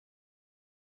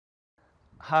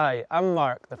Hi, I'm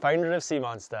Mark, the founder of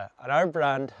c-monsta, and our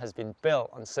brand has been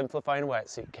built on simplifying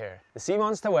wetsuit care. The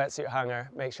c-monsta wetsuit hanger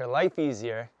makes your life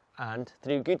easier and,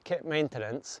 through good kit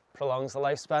maintenance, prolongs the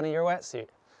lifespan of your wetsuit.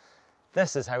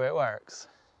 This is how it works.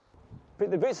 Put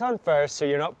the boots on first so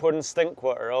you're not pouring stink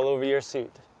water all over your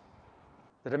suit.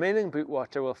 The remaining boot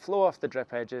water will flow off the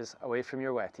drip edges away from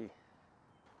your wettie.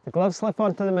 The gloves slip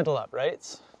onto the middle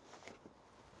uprights.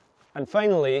 And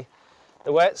finally,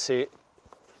 the wetsuit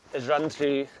is run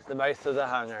through the mouth of the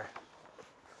hanger.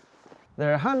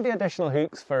 There are handy additional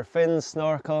hooks for fins,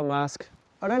 snorkel, mask,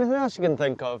 or anything else you can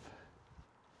think of.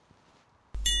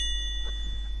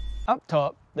 Up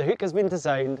top, the hook has been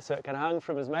designed so it can hang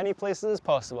from as many places as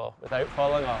possible without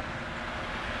falling off.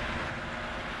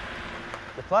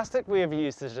 The plastic we have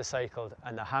used is recycled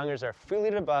and the hangers are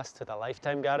fully robust with a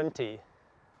lifetime guarantee.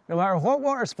 No matter what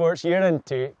water sports you're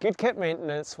into, good kit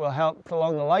maintenance will help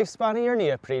prolong the lifespan of your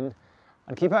neoprene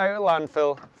and keep it out of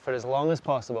landfill for as long as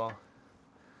possible.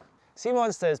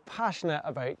 c-monsta is passionate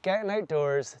about getting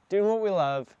outdoors, doing what we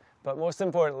love, but most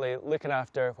importantly, looking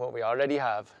after what we already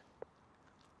have.